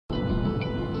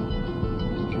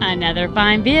Another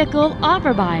fine vehicle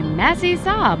offered by Massey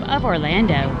Saab of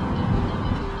Orlando.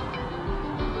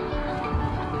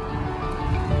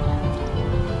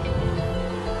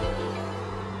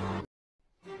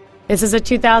 This is a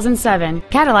 2007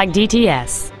 Cadillac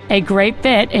DTS, a great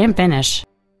fit and finish.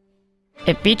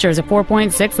 It features a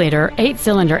 4.6-liter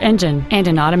 8-cylinder engine and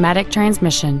an automatic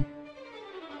transmission.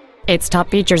 Its top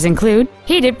features include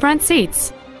heated front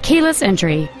seats, keyless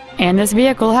entry, and this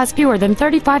vehicle has fewer than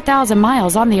 35,000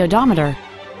 miles on the odometer.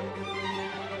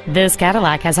 This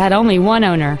Cadillac has had only one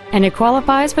owner, and it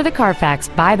qualifies for the Carfax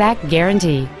buyback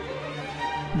guarantee.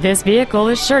 This vehicle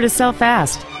is sure to sell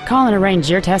fast. Call and arrange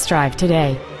your test drive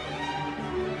today.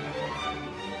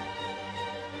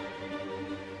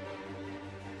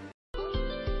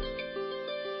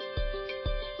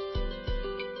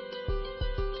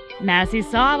 Massey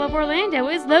Saab of Orlando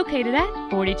is located at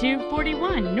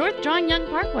 4241 North John Young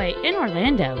Parkway in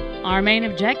Orlando. Our main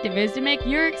objective is to make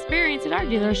your experience at our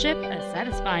dealership a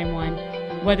satisfying one,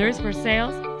 whether it's for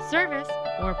sales, service,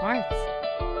 or parts.